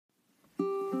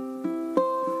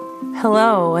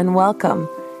Hello and welcome.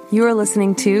 You are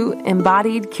listening to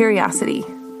Embodied Curiosity.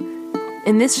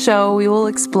 In this show, we will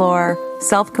explore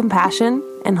self-compassion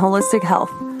and holistic health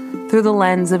through the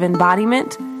lens of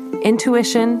embodiment,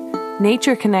 intuition,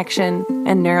 nature connection,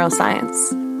 and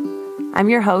neuroscience. I'm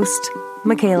your host,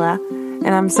 Michaela, and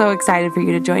I'm so excited for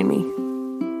you to join me.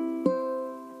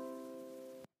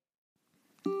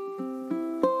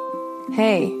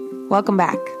 Hey, welcome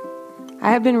back. I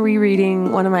have been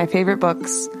rereading one of my favorite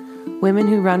books, Women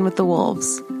Who Run with the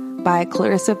Wolves by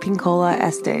Clarissa Pinkola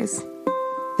Estes.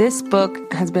 This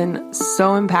book has been so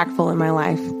impactful in my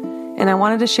life, and I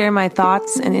wanted to share my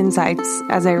thoughts and insights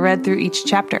as I read through each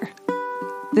chapter.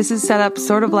 This is set up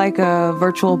sort of like a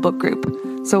virtual book group,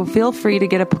 so feel free to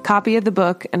get a copy of the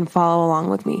book and follow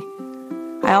along with me.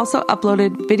 I also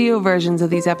uploaded video versions of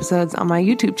these episodes on my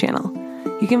YouTube channel.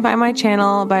 You can find my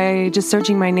channel by just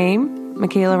searching my name,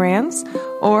 Michaela Rands,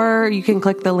 or you can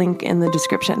click the link in the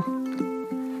description.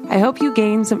 I hope you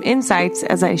gain some insights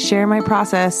as I share my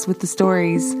process with the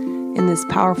stories in this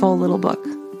powerful little book.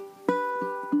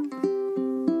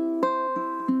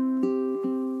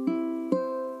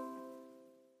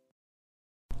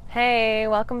 Hey,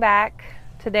 welcome back.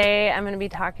 Today I'm going to be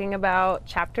talking about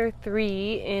Chapter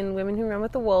 3 in Women Who Run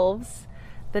with the Wolves.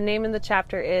 The name of the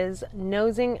chapter is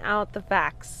Nosing Out the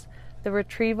Facts, the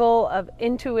Retrieval of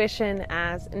Intuition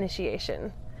as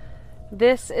Initiation.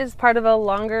 This is part of a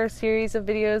longer series of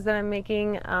videos that I'm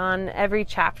making on every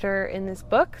chapter in this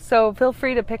book, so feel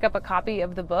free to pick up a copy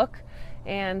of the book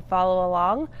and follow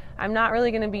along. I'm not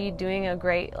really going to be doing a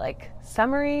great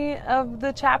summary of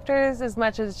the chapters as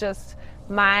much as just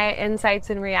my insights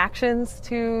and reactions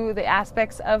to the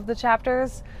aspects of the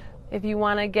chapters. If you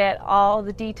want to get all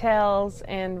the details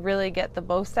and really get the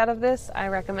most out of this, I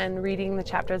recommend reading the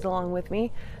chapters along with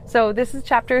me. So this is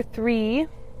chapter 3.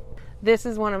 This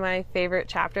is one of my favorite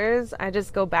chapters. I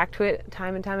just go back to it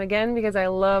time and time again because I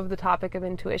love the topic of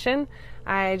intuition.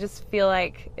 I just feel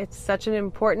like it's such an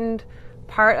important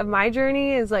part of my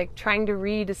journey, is trying to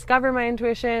rediscover my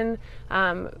intuition,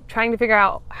 trying to figure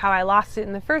out how I lost it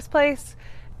in the first place.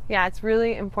 Yeah, it's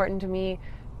really important to me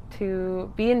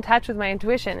to be in touch with my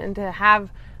intuition and to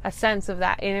have a sense of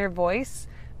that inner voice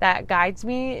that guides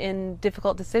me in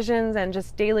difficult decisions and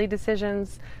just daily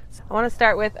decisions. So I want to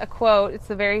start with a quote. It's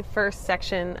the very first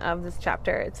section of this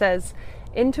chapter. It says,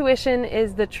 "Intuition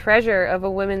is the treasure of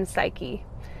a woman's psyche.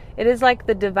 It is like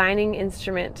the divining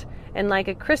instrument and like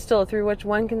a crystal through which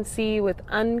one can see with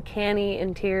uncanny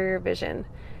interior vision.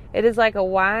 It is like a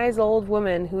wise old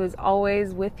woman who is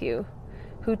always with you,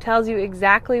 who tells you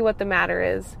exactly what the matter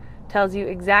is, tells you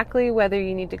exactly whether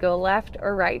you need to go left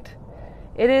or right.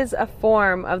 It is a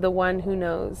form of the one who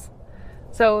knows."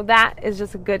 So that is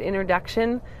just a good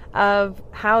introduction of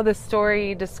how the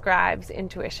story describes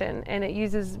intuition, and it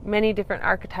uses many different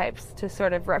archetypes to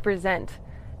sort of represent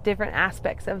different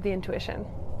aspects of the intuition.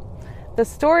 The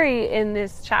story in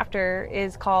this chapter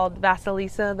is called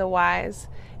Vasilisa the Wise,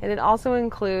 and it also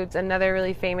includes another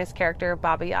really famous character,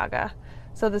 Baba Yaga.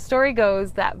 So the story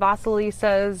goes that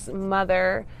Vasilisa's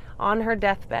mother, on her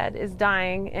deathbed, is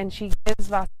dying, and she gives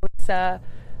Vasilisa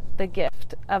the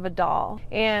gift of a doll.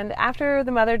 And after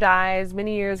the mother dies,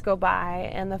 many years go by,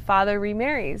 and the father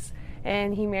remarries.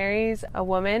 And he marries a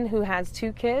woman who has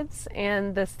 2 kids,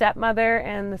 and the stepmother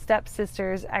and the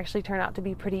stepsisters actually turn out to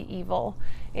be pretty evil.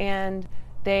 And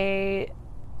they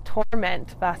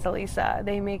torment Vasilisa.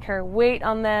 They make her wait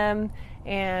on them,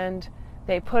 and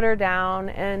they put her down,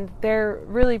 and they're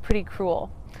really pretty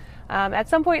cruel. At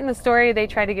some point in the story, they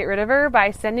try to get rid of her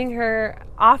by sending her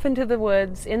off into the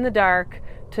woods in the dark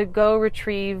to go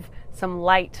retrieve some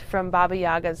light from Baba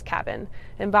Yaga's cabin.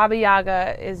 And Baba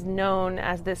Yaga is known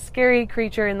as this scary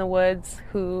creature in the woods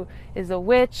who is a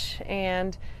witch,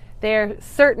 and they're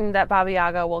certain that Baba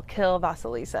Yaga will kill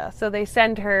Vasilisa. So they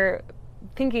send her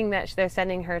thinking that they're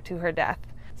sending her to her death.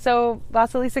 So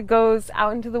Vasilisa goes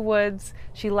out into the woods.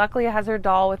 She luckily has her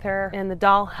doll with her, and the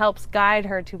doll helps guide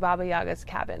her to Baba Yaga's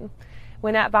cabin.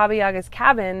 When at Baba Yaga's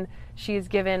cabin, she is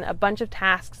given a bunch of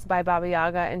tasks by Baba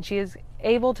Yaga, and she is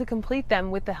able to complete them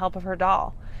with the help of her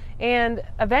doll. And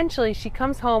eventually she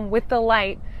comes home with the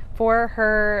light for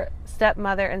her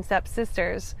stepmother and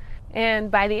stepsisters. And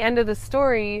by the end of the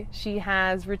story, she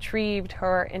has retrieved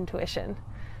her intuition.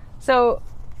 So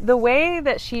the way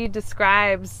that she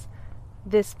describes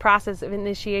this process of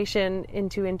initiation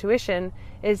into intuition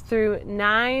is through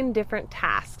 9 different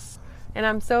tasks. And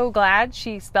I'm so glad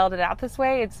she spelled it out this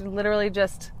way. It's literally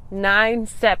just 9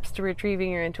 steps to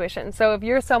retrieving your intuition. So if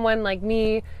you're someone like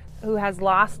me who has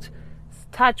lost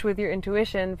touch with your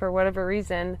intuition for whatever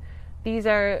reason, These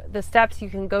are the steps you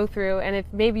can go through, and if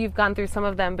maybe you've gone through some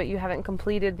of them but you haven't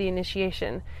completed the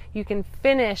initiation, you can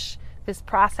finish this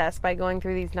process by going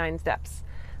through these 9 steps.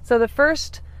 So the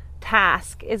first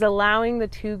task is allowing the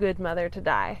too good mother to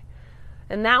die.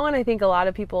 And that one I think a lot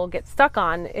of people get stuck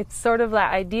on. It's sort of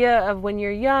that idea of when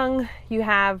you're young, you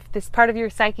have this part of your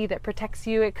psyche that protects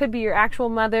you. It could be your actual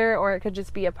mother, or it could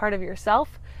just be a part of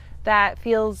yourself that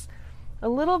feels a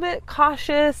little bit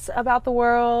cautious about the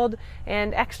world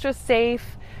and extra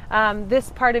safe. This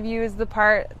part of you is the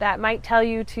part that might tell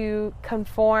you to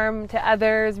conform to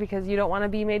others because you don't want to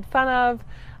be made fun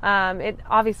of. It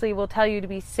obviously will tell you to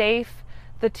be safe.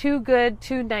 The too good,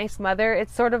 too nice mother,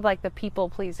 it's sort of like the people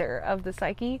pleaser of the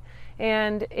psyche.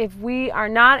 And if we are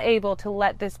not able to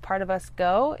let this part of us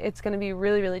go, it's going to be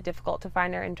really, really difficult to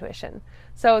find our intuition.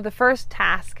 So the first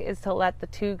task is to let the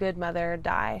too good mother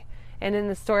die. And in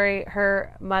the story,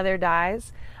 her mother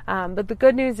dies. But the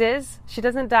good news is she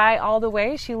doesn't die all the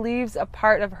way. She leaves a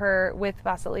part of her with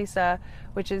Vasilisa,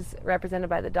 which is represented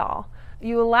by the doll.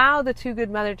 You allow the too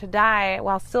good mother to die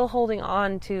while still holding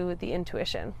on to the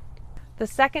intuition. The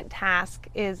second task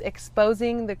is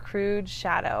exposing the crude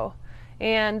shadow.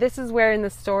 And this is where in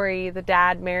the story the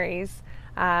dad marries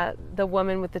the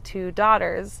woman with the 2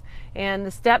 daughters. And the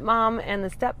stepmom and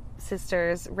the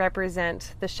stepsisters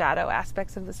represent the shadow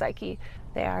aspects of the psyche.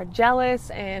 They are jealous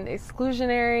and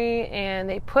exclusionary, and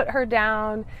they put her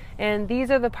down. And these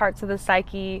are the parts of the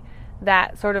psyche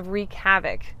that sort of wreak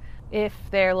havoc if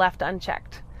they're left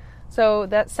unchecked. So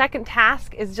that second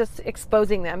task is just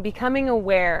exposing them, becoming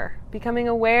aware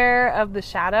of the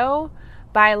shadow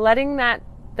by letting that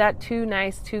too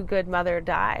nice, too good mother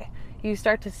die. You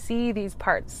start to see these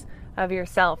parts of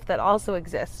yourself that also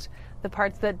exist, the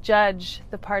parts that judge,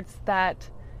 the parts that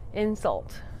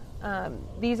insult.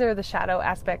 These are the shadow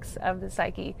aspects of the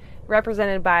psyche,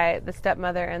 represented by the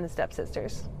stepmother and the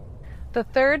stepsisters. The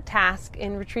third task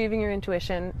in retrieving your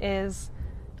intuition is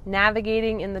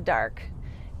navigating in the dark.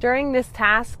 During this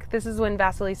task, this is when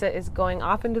Vasilisa is going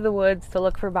off into the woods to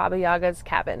look for Baba Yaga's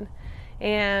cabin.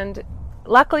 And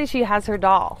luckily she has her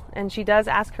doll, and she does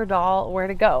ask her doll where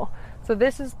to go. So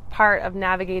this is part of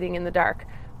navigating in the dark,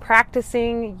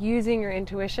 practicing using your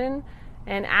intuition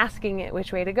and asking it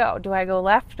which way to go. Do I go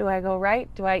left? Do I go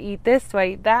right? Do I eat this? Do I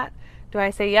eat that? Do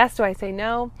I say yes? Do I say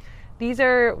no? These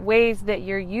are ways that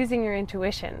you're using your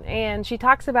intuition. And she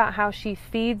talks about how she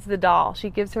feeds the doll. She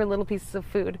gives her little pieces of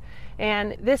food.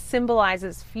 And this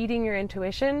symbolizes feeding your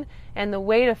intuition. And the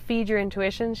way to feed your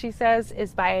intuition, she says,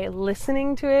 is by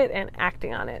listening to it and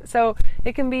acting on it. So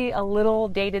it can be a little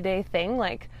day-to-day thing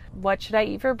like, what should I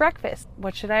eat for breakfast?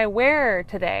 What should I wear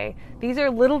today? These are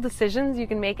little decisions you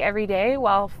can make every day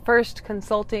while first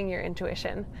consulting your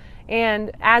intuition.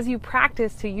 And as you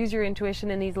practice to use your intuition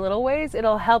in these little ways,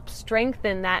 it'll help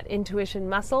strengthen that intuition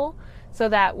muscle so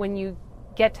that when you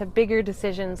get to bigger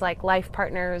decisions like life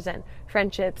partners and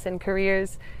friendships and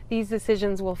careers, these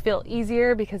decisions will feel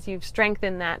easier because you've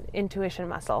strengthened that intuition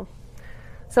muscle.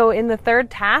 So in the third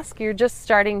task, you're just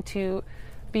starting to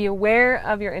be aware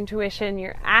of your intuition.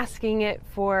 You're asking it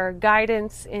for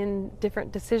guidance in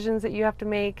different decisions that you have to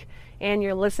make, and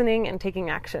you're listening and taking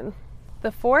action.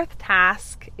 The fourth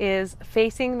task is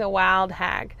facing the wild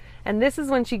hag. And this is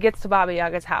when she gets to Baba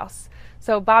Yaga's house.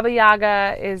 So Baba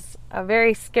Yaga is a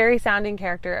very scary sounding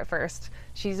character at first.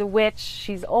 She's a witch,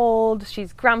 she's old,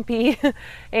 she's grumpy,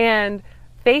 and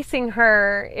facing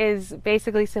her is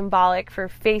basically symbolic for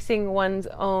facing one's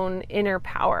own inner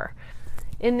power.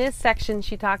 In this section,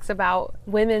 she talks about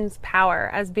women's power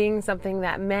as being something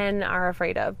that men are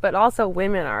afraid of, but also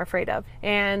women are afraid of.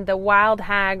 And the wild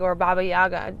hag or Baba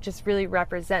Yaga just really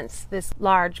represents this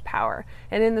large power.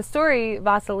 And in the story,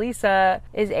 Vasilisa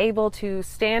is able to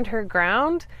stand her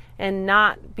ground and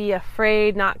not be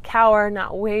afraid, not cower,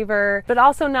 not waver, but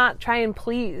also not try and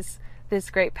please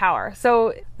this great power.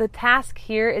 So the task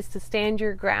here is to stand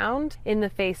your ground in the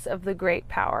face of the great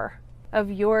power,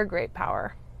 of your great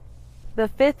power. The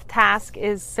fifth task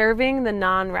is serving the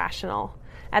non-rational.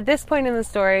 At this point in the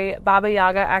story, Baba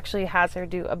Yaga actually has her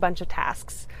do a bunch of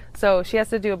tasks. So she has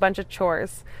to do a bunch of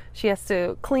chores. She has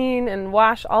to clean and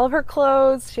wash all of her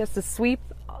clothes. She has to sweep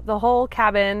the whole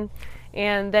cabin.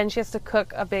 And then she has to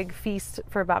cook a big feast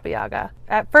for Baba Yaga.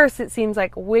 At first, it seems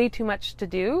like way too much to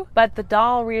do, but the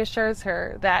doll reassures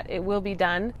her that it will be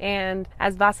done. And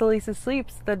as Vasilisa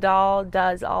sleeps, the doll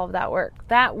does all of that work.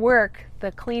 That work,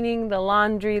 the cleaning, the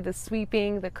laundry, the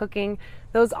sweeping, the cooking,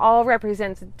 those all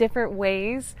represent different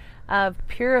ways of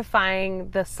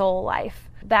purifying the soul life.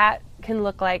 That can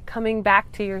look like coming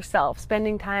back to yourself,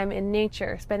 spending time in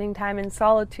nature, spending time in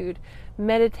solitude,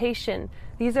 meditation.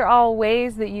 These are all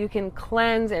ways that you can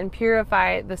cleanse and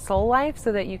purify the soul life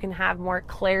so that you can have more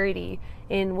clarity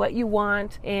in what you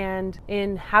want and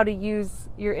in how to use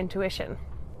your intuition.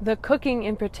 The cooking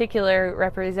in particular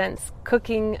represents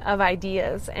cooking of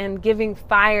ideas and giving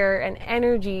fire and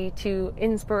energy to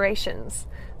inspirations.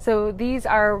 So these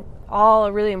are all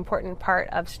a really important part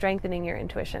of strengthening your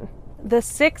intuition. The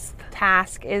sixth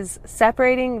task is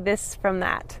separating this from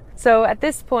that. So at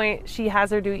this point, she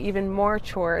has her do even more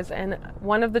chores, and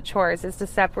one of the chores is to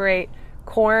separate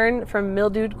corn from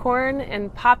mildewed corn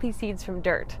and poppy seeds from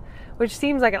dirt, which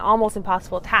seems like an almost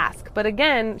impossible task. But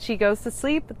again, she goes to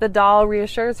sleep, the doll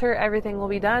reassures her everything will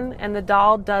be done, and the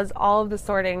doll does all of the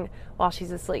sorting while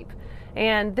she's asleep.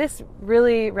 And this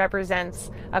really represents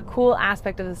a cool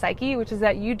aspect of the psyche, which is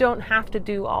that you don't have to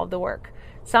do all the work.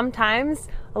 Sometimes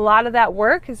a lot of that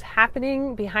work is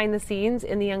happening behind the scenes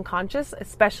in the unconscious,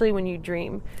 especially when you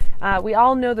dream. We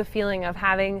all know the feeling of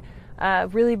having a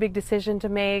really big decision to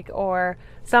make or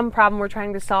some problem we're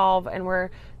trying to solve, and we're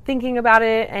thinking about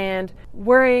it and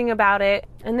worrying about it,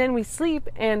 and then we sleep,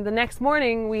 and the next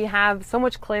morning we have so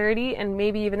much clarity and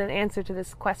maybe even an answer to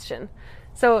this question.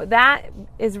 So that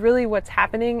is really what's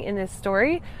happening in this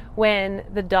story when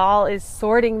the doll is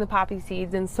sorting the poppy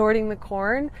seeds and sorting the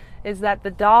corn, is that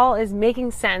the doll is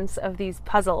making sense of these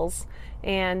puzzles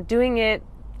and doing it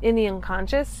in the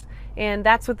unconscious, and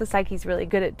that's what the psyche's really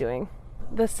good at doing.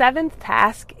 The seventh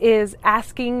task is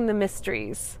asking the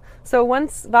mysteries. So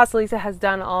once Vasilisa has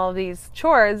done all of these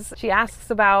chores, she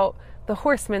asks about the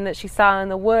horseman that she saw in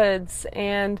the woods,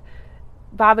 and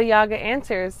Baba Yaga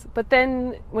answers, but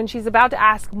then when she's about to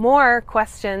ask more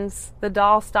questions, the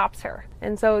doll stops her.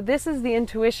 And so this is the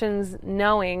intuition's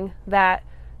knowing that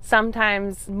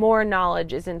sometimes more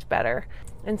knowledge isn't better.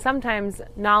 And sometimes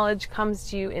knowledge comes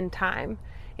to you in time.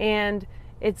 And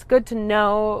it's good to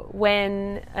know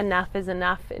when enough is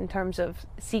enough in terms of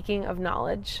seeking of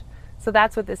knowledge. So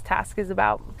that's what this task is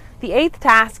about. The eighth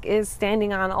task is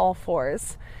standing on all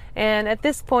fours. And at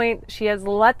this point, she has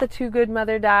let the Too Good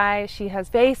Mother die. She has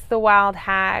faced the wild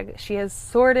hag. She has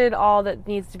sorted all that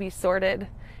needs to be sorted.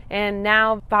 And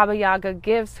now Baba Yaga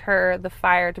gives her the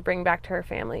fire to bring back to her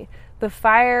family. The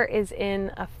fire is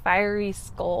in a fiery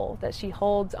skull that she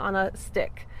holds on a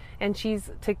stick. And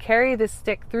she's to carry this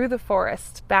stick through the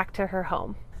forest back to her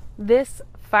home. This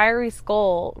fiery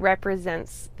skull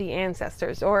represents the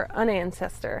ancestors or an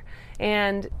ancestor.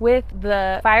 And with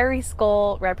the fiery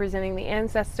skull representing the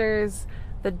ancestors,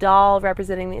 the doll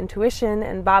representing the intuition,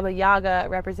 and Baba Yaga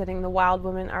representing the wild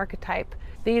woman archetype,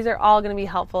 these are all going to be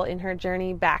helpful in her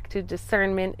journey back to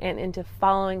discernment and into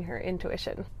following her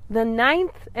intuition. The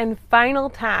ninth and final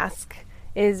task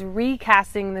is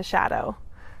recasting the shadow.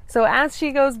 So as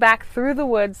she goes back through the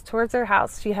woods towards her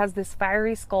house, she has this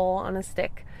fiery skull on a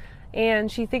stick.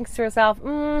 And she thinks to herself,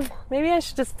 maybe I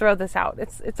should just throw this out.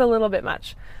 It's a little bit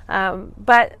much.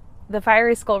 But the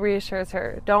fiery skull reassures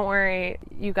her, don't worry,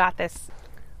 you got this.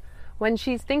 When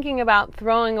she's thinking about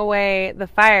throwing away the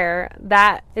fire,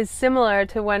 that is similar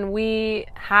to when we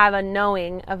have a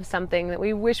knowing of something that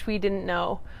we wish we didn't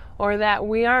know, or that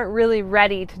we aren't really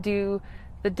ready to do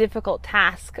the difficult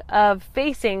task of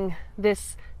facing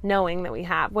this knowing that we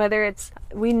have, whether it's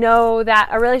we know that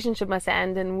a relationship must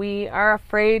end and we are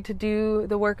afraid to do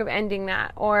the work of ending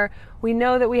that, or we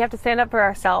know that we have to stand up for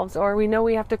ourselves, or we know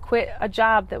we have to quit a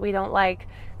job that we don't like.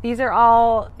 These are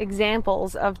all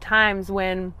examples of times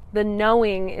when the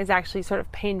knowing is actually sort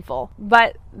of painful.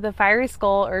 But the fiery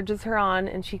skull urges her on,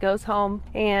 and she goes home,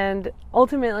 and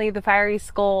ultimately the fiery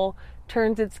skull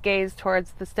turns its gaze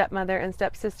towards the stepmother and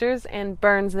stepsisters and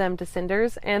burns them to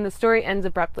cinders, and the story ends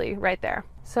abruptly right there.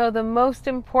 So the most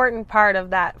important part of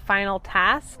that final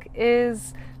task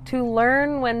is to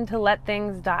learn when to let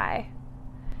things die.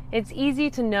 It's easy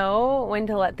to know when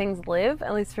to let things live,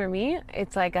 at least for me.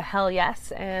 It's like a hell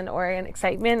yes or an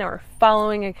excitement or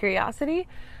following a curiosity,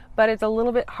 but it's a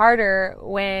little bit harder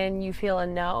when you feel a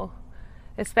no,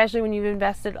 especially when you've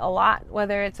invested a lot,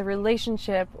 whether it's a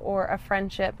relationship or a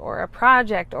friendship or a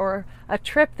project or a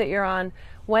trip that you're on.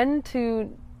 When to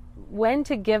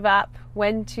give up,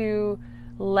 when to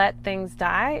let things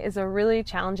die is a really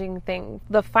challenging thing.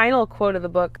 The final quote of the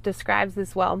book describes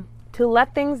this well. To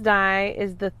let things die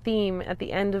is the theme at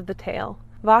the end of the tale.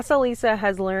 Vasilisa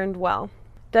has learned well.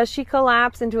 Does she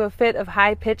collapse into a fit of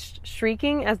high-pitched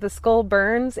shrieking as the skull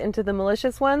burns into the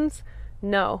malicious ones?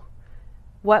 No.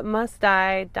 What must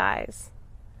die, dies.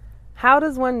 How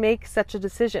does one make such a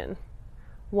decision?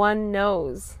 One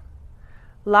knows.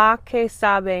 La que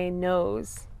sabe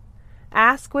knows.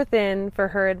 Ask within for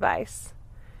her advice.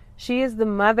 She is the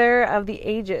mother of the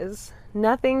ages.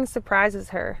 Nothing surprises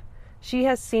her. She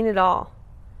has seen it all.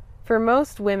 For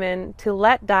most women, to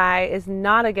let die is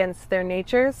not against their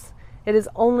natures, it is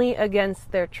only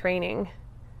against their training.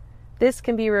 This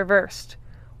can be reversed.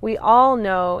 We all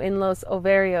know in los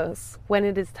ovarios when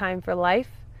it is time for life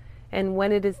and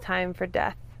when it is time for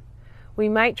death. We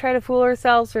might try to fool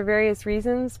ourselves for various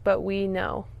reasons, but we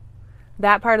know.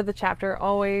 That part of the chapter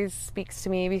always speaks to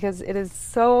me because it is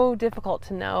so difficult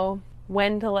to know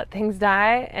when to let things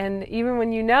die, and even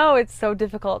when you know, it's so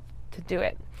difficult to do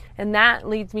it. And that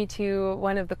leads me to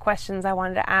one of the questions I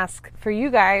wanted to ask for you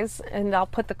guys, and I'll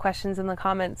put the questions in the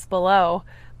comments below.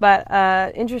 But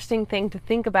interesting thing to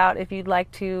think about if you'd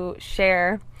like to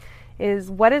share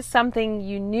is, what is something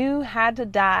you knew had to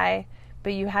die,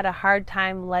 but you had a hard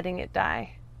time letting it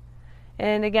die?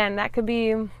 And again, that could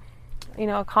be,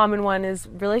 a common one is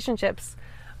relationships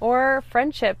or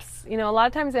friendships. A lot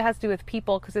of times it has to do with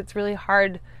people because it's really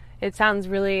hard. It sounds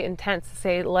really intense to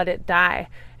say, let it die.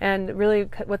 And really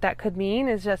what that could mean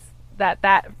is just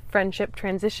that friendship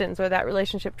transitions or that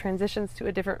relationship transitions to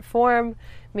a different form.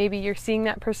 Maybe you're seeing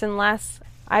that person less.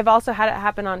 I've also had it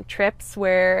happen on trips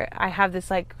where I have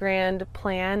this grand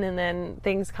plan and then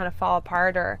things kind of fall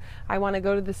apart, or I want to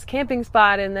go to this camping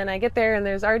spot and then I get there and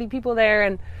there's already people there.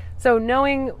 And so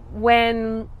knowing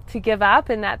when to give up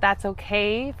and that that's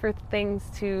okay for things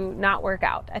to not work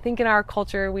out. I think in our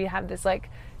culture we have this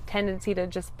tendency to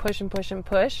just push and push and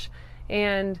push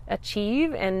and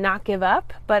achieve and not give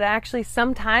up, but actually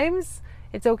sometimes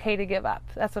it's okay to give up.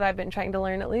 That's what I've been trying to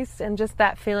learn, at least. And just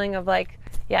that feeling of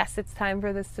yes, it's time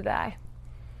for this to die.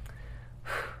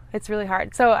 It's really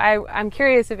hard. So I'm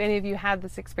curious if any of you had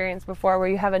this experience before where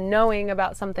you have a knowing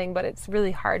about something, but it's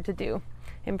really hard to do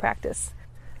in practice.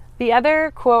 The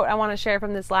other quote I want to share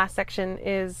from this last section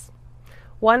is,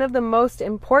 one of the most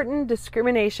important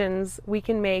discriminations we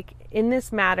can make in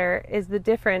this matter is the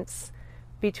difference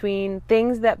between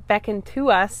things that beckon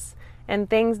to us and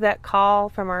things that call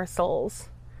from our souls.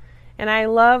 And I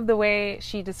love the way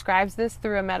she describes this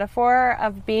through a metaphor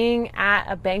of being at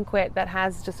a banquet that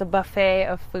has just a buffet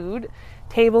of food,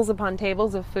 tables upon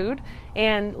tables of food,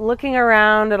 and looking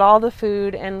around at all the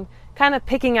food and kind of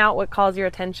picking out what calls your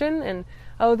attention and,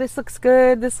 oh, this looks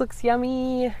good, this looks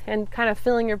yummy, and kind of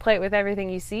filling your plate with everything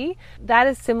you see. That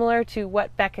is similar to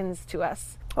what beckons to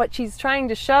us. What she's trying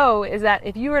to show is that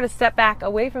if you were to step back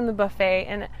away from the buffet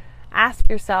and ask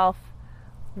yourself,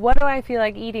 what do I feel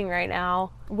like eating right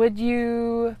now? Would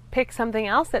you pick something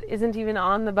else that isn't even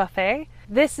on the buffet?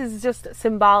 This is just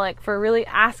symbolic for really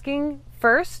asking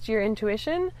first your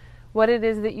intuition, what it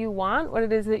is that you want, what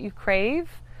it is that you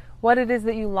crave, what it is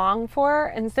that you long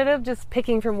for, instead of just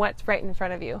picking from what's right in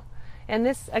front of you. And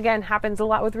this, again, happens a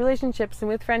lot with relationships and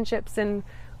with friendships and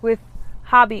with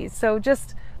hobbies. So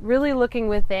just really looking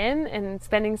within and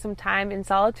spending some time in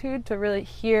solitude to really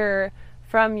hear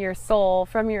from your soul,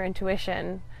 from your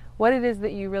intuition, what it is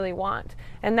that you really want.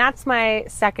 And that's my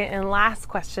second and last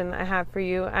question I have for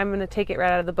you. I'm going to take it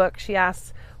right out of the book. She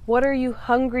asks, what are you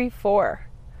hungry for?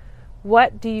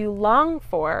 What do you long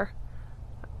for?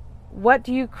 What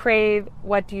do you crave?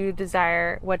 What do you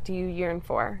desire? What do you yearn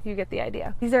for? You get the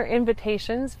idea. These are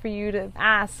invitations for you to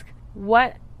ask,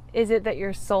 what is it that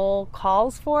your soul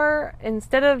calls for,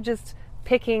 instead of just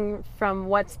picking from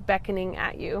what's beckoning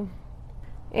at you.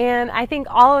 And I think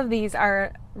all of these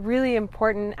are really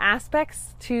important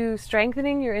aspects to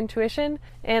strengthening your intuition.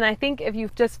 And I think if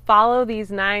you just follow these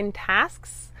 9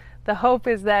 tasks, the hope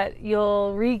is that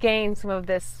you'll regain some of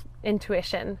this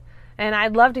intuition. And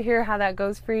I'd love to hear how that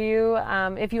goes for you.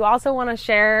 If you also want to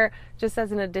share, just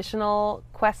as an additional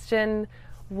question,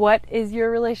 what is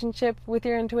your relationship with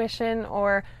your intuition,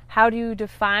 or how do you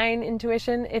define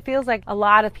intuition? It feels like a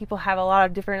lot of people have a lot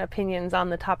of different opinions on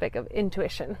the topic of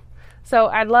intuition. So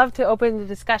I'd love to open the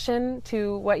discussion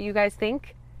to what you guys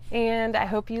think, and I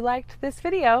hope you liked this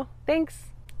video. Thanks!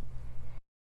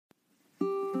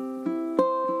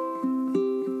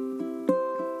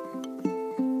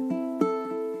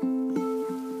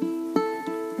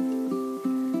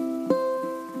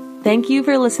 Thank you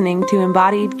for listening to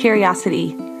Embodied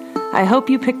Curiosity. I hope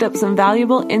you picked up some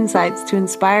valuable insights to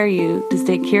inspire you to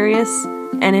stay curious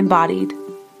and embodied.